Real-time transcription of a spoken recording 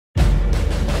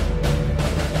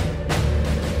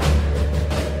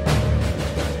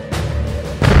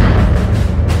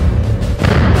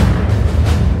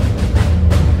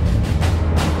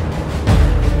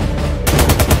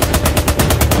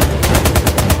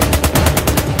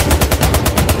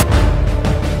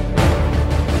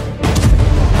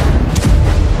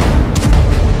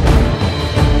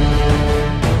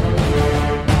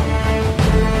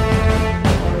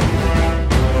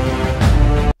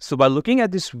by looking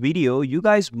at this video, you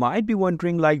guys might be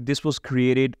wondering like this was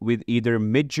created with either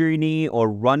Midjourney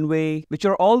or Runway, which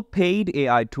are all paid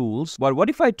AI tools. But what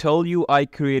if I tell you I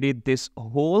created this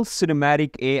whole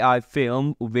cinematic AI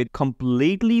film with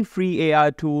completely free AI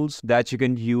tools that you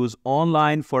can use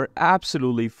online for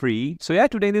absolutely free? So yeah,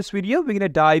 today in this video, we're gonna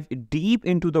dive deep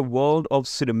into the world of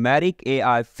cinematic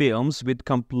AI films with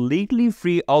completely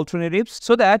free alternatives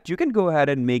so that you can go ahead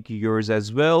and make yours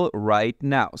as well right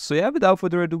now. So yeah, without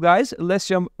further ado guys, let's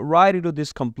jump right into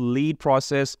this complete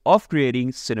process of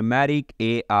creating cinematic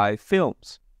AI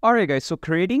films. Alright guys, so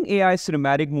creating AI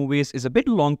cinematic movies is a bit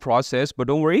long process, but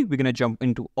don't worry, we're gonna jump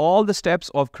into all the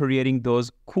steps of creating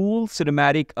those cool,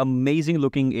 cinematic, amazing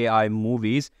looking AI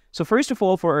movies. So first of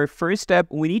all, for our first step,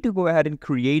 we need to go ahead and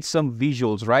create some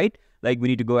visuals, right? Like we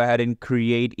need to go ahead and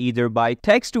create either by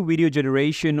text to video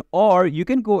generation, or you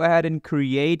can go ahead and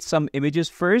create some images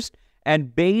first.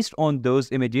 And based on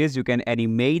those images, you can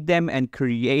animate them and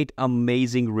create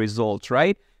amazing results,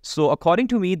 right? So according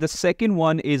to me, the second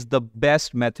one is the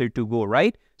best method to go,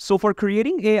 right? So for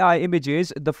creating AI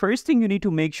images, the first thing you need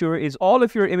to make sure is all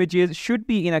of your images should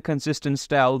be in a consistent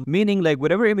style, meaning like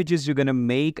whatever images you're gonna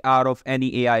make out of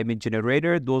any AI image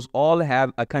generator, those all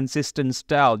have a consistent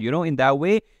style, in that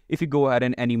way, if you go ahead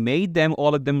and animate them,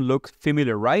 all of them look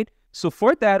familiar, right? So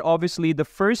for that, obviously, the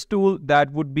first tool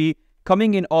that would be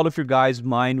coming in all of your guys'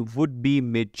 mind would be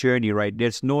Midjourney, right?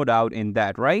 There's no doubt in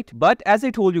that, right? But as I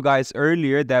told you guys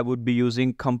earlier, that would be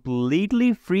using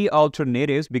completely free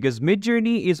alternatives because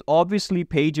Midjourney is obviously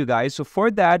paid, you guys. So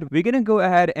for that, we're gonna go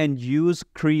ahead and use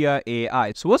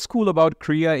KriaAI. So what's cool about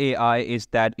KriaAI is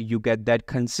that you get that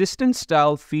consistent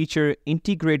style feature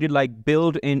integrated, like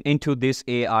built into this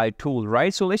AI tool,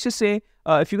 right? So let's just say,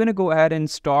 if you're going to go ahead and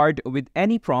start with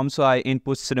any prompt, so I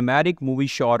input cinematic movie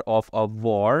shot of a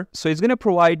war. So it's going to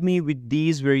provide me with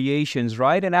these variations,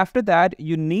 right? And after that,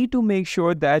 you need to make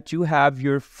sure that you have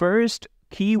your first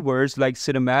keywords like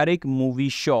cinematic movie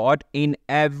shot in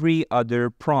every other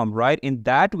prompt, right? In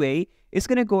that way, it's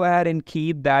going to go ahead and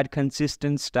keep that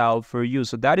consistent style for you.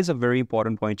 So that is a very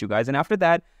important point, you guys. And after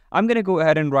that, I'm going to go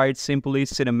ahead and write simply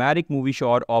cinematic movie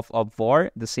shot of a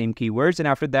war, the same keywords. And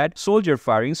after that, soldier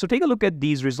firing. So take a look at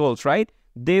these results, right?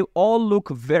 They all look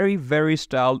very, very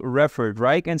style referred,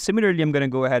 right? And similarly, I'm going to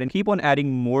go ahead and keep on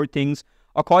adding more things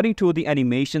according to the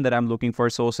animation that I'm looking for.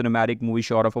 So cinematic movie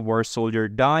shot of a war soldier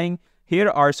dying. Here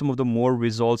are some of the more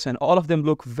results, and all of them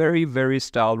look very, very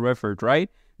style referred, right?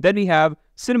 Then we have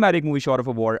cinematic movie shot of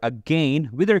a war again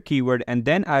with our keyword, and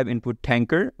then I have input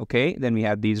tanker, okay? Then we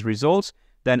have these results.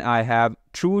 Then I have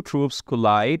true troops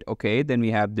collide, okay? Then we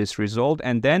have this result,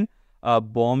 and then a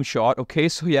bomb shot, okay?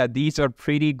 So yeah, these are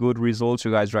pretty good results,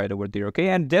 you guys, right over there, okay?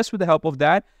 And just with the help of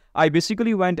that, I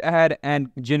basically went ahead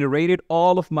and generated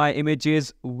all of my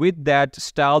images with that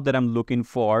style that I'm looking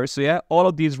for. So yeah, all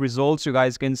of these results, you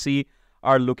guys can see,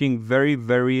 are looking very,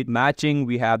 very matching.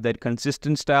 We have that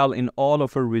consistent style in all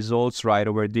of our results right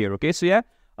over there, okay? So yeah,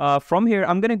 from here,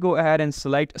 I'm gonna go ahead and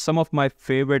select some of my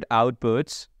favorite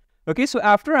outputs. Okay, so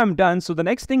after I'm done, so the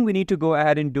next thing we need to go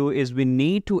ahead and do is we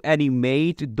need to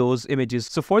animate those images.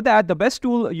 So for that, the best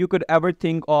tool you could ever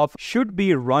think of should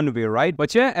be Runway, right?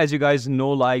 But yeah, as you guys know,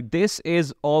 like this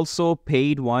is also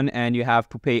paid one and you have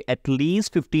to pay at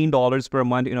least $15 per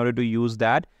month in order to use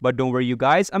that. But don't worry, you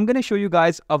guys, I'm going to show you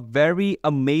guys a very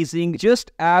amazing,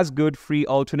 just as good free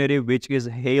alternative, which is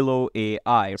Hailou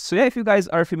AI. So yeah, if you guys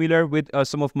are familiar with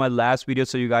some of my last videos,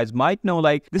 so you guys might know,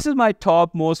 like this is my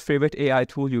top most favorite AI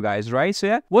tool, you guys, right? So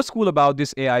yeah, what's cool about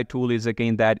this AI tool is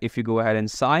again that if you go ahead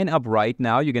and sign up right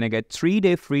now, you're gonna get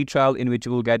 3-day free trial in which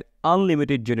you will get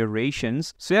unlimited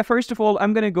generations. So yeah, first of all,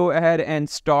 I'm gonna go ahead and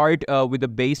start with the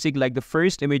basic, like the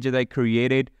first image that I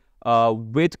created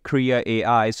with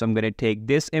KriaAI. So I'm gonna take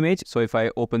this image. So if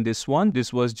I open this one,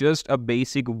 this was just a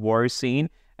basic war scene.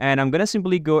 And I'm gonna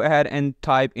simply go ahead and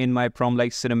type in my prompt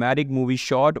like cinematic movie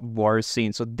shot war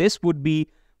scene. So this would be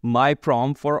my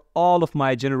prompt for all of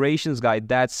my generations, guys.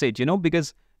 That's it,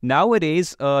 because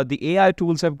nowadays the AI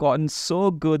tools have gotten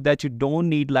so good that you don't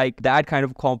need like that kind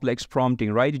of complex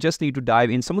prompting, right? You just need to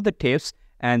dive in some of the tips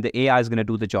and the AI is going to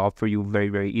do the job for you very,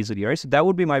 very easily, right? So that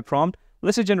would be my prompt.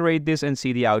 Let's just generate this and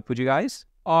see the output, you guys.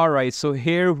 All right, so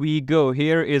here we go.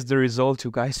 Here is the result,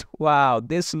 you guys. Wow,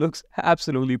 this looks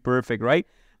absolutely perfect, right?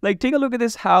 Like, take a look at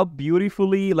this, how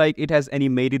beautifully, like, it has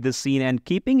animated the scene. And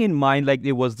keeping in mind, like,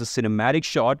 it was the cinematic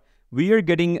shot, we are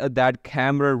getting that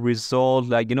camera result,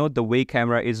 like, the way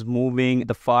camera is moving,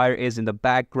 the fire is in the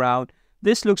background.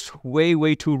 This looks way,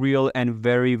 way too real and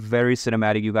very, very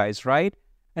cinematic, you guys, right?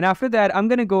 And after that, I'm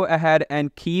going to go ahead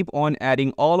and keep on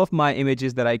adding all of my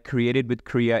images that I created with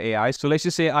KriaAI. So let's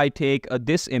just say I take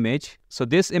this image. So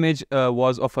this image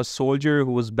was of a soldier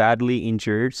who was badly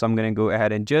injured. So I'm going to go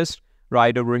ahead and just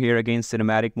right over here again,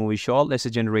 cinematic movie shot. Let's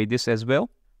just generate this as well.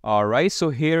 All right,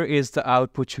 so here is the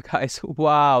output, you guys.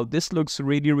 Wow, this looks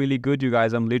really, really good, you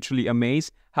guys. I'm literally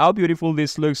amazed how beautiful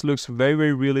this looks. Looks very,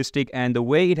 very realistic. And the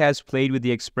way it has played with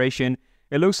the expression,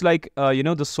 it looks like,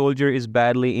 the soldier is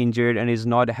badly injured and is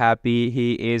not happy.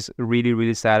 He is really,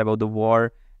 really sad about the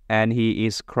war and he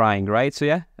is crying, right? So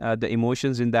yeah, the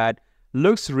emotions in that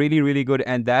looks really, really good.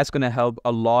 And that's going to help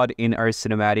a lot in our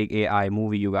cinematic AI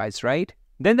movie, you guys, right?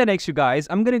 Then the next, you guys,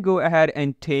 I'm going to go ahead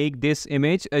and take this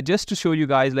image just to show you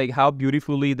guys like how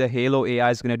beautifully the Hailou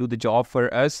AI is going to do the job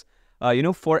for us,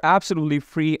 for absolutely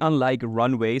free, unlike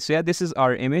Runway. So yeah, this is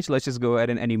our image. Let's just go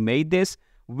ahead and animate this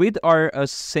with our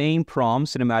same prompt,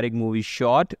 cinematic movie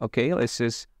shot. Okay, let's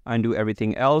just undo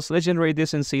everything else. Let's generate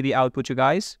this and see the output, you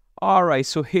guys. All right,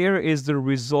 so here is the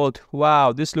result.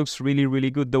 Wow, this looks really,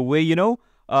 really good. The way,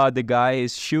 the guy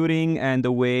is shooting and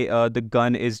the way the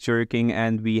gun is jerking,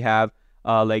 and we have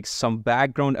like some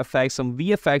background effects, some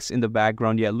VFX in the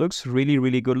background. Yeah, looks really,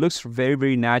 really good. Looks very,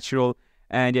 very natural.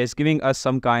 And yeah, it's giving us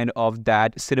some kind of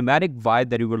that cinematic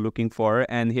vibe that we were looking for.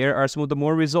 And here are some of the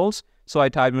more results. So I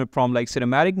typed in a prompt like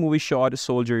cinematic movie shot,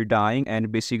 soldier dying,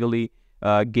 and basically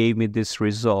gave me this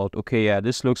result. Okay, yeah,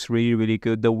 this looks really, really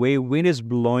good. The way wind is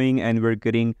blowing and we're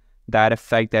getting that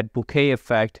effect, that bouquet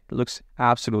effect, looks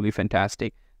absolutely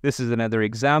fantastic. This is another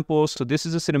example. So this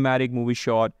is a cinematic movie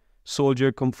shot,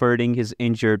 soldier comforting his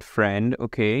injured friend.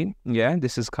 Okay, yeah,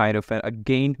 this is kind of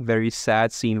again very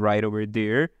sad scene right over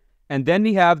there. And then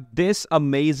we have this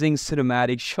amazing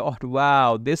cinematic shot.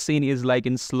 Wow, this scene is like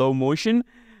in slow motion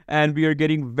and we are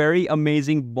getting very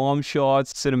amazing bomb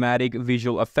shots, cinematic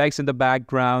visual effects in the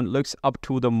background. Looks up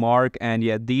to the mark. And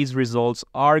yeah, these results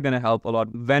are gonna help a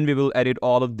lot when we will edit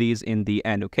all of these in the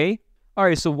end. Okay.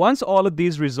 Alright, so once all of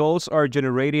these results are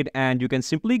generated, and you can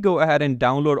simply go ahead and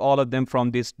download all of them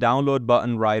from this download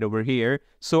button right over here.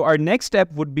 So our next step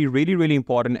would be really, really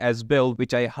important as well,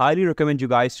 which I highly recommend you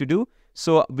guys to do.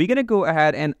 So we're going to go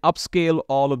ahead and upscale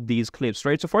all of these clips,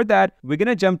 right? So for that, we're going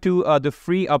to jump to the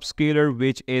free upscaler,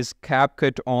 which is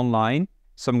CapCut Online.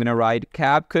 So I'm going to write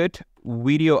CapCut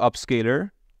Video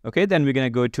Upscaler. Okay, then we're going to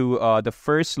go to the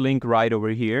first link right over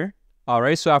here. All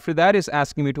right, so after that is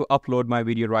asking me to upload my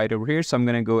video right over here. So I'm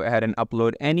going to go ahead and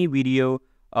upload any video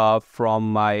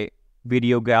from my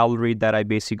video gallery that I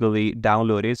basically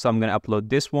downloaded. So I'm going to upload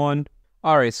this one.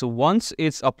 All right, so once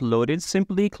it's uploaded,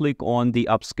 simply click on the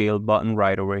upscale button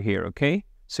right over here, okay?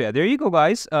 So yeah, there you go,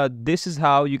 guys. This is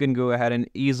how you can go ahead and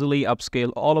easily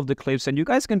upscale all of the clips, and you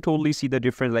guys can totally see the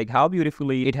difference, like how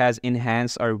beautifully it has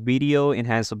enhanced our video,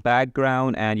 enhanced the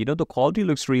background, and the quality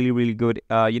looks really, really good.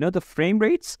 The frame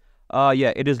rates,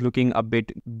 yeah, it is looking a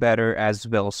bit better as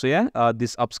well. So yeah,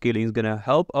 this upscaling is gonna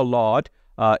help a lot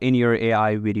in your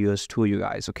AI videos too, you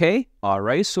guys, okay? All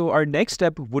right, so our next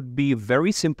step would be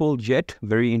very simple yet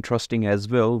very interesting as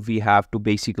well. We have to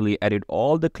basically edit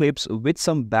all the clips with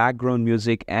some background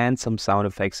music and some sound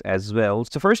effects as well.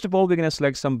 So first of all, we're gonna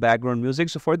select some background music.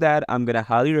 So for that, I'm gonna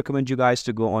highly recommend you guys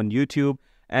to go on YouTube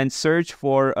and search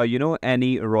for,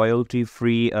 any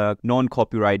royalty-free,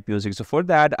 non-copyright music. So for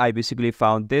that, I basically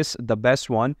found this, the best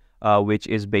one, which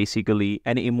is basically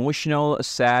an emotional,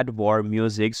 sad war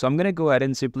music. So I'm going to go ahead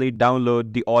and simply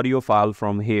download the audio file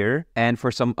from here. And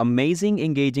for some amazing,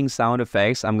 engaging sound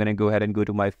effects, I'm going to go ahead and go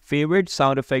to my favorite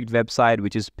sound effect website,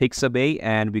 which is Pixabay.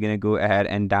 And we're going to go ahead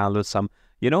and download some,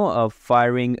 a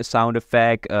firing sound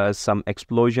effect, some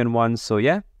explosion ones. So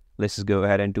yeah, let's just go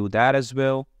ahead and do that as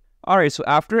well. Alright, so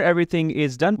after everything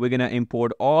is done, we're gonna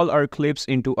import all our clips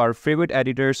into our favorite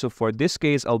editor. So for this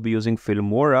case, I'll be using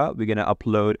Filmora. We're gonna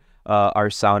upload our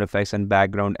sound effects and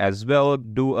background as well,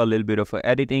 do a little bit of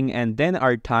editing, and then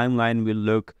our timeline will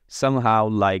look somehow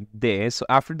like this. So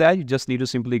after that, you just need to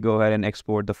simply go ahead and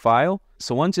export the file.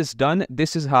 So once it's done,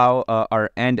 this is how our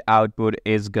end output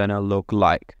is gonna look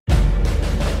like.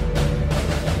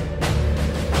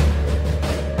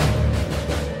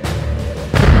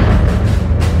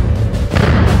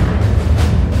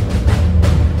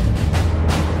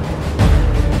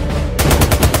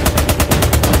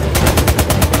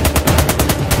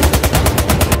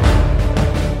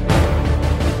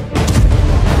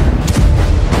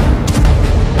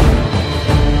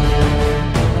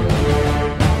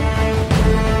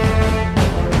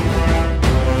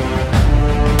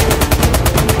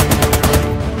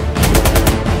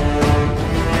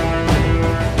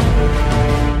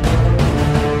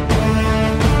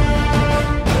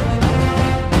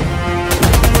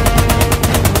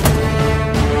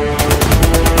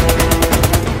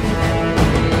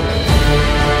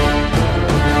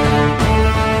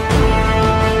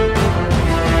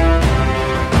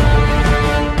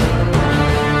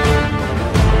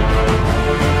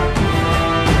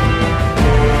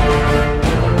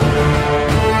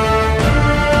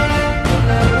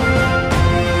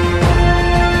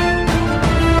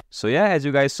 So yeah, as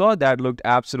you guys saw, that looked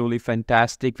absolutely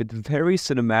fantastic with very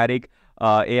cinematic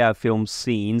AI film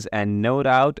scenes, and no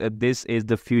doubt this is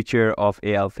the future of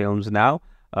AI films now.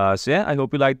 So yeah, I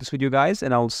hope you liked this video, guys,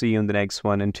 and I'll see you in the next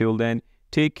one. Until then,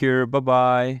 take care. Bye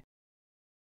bye.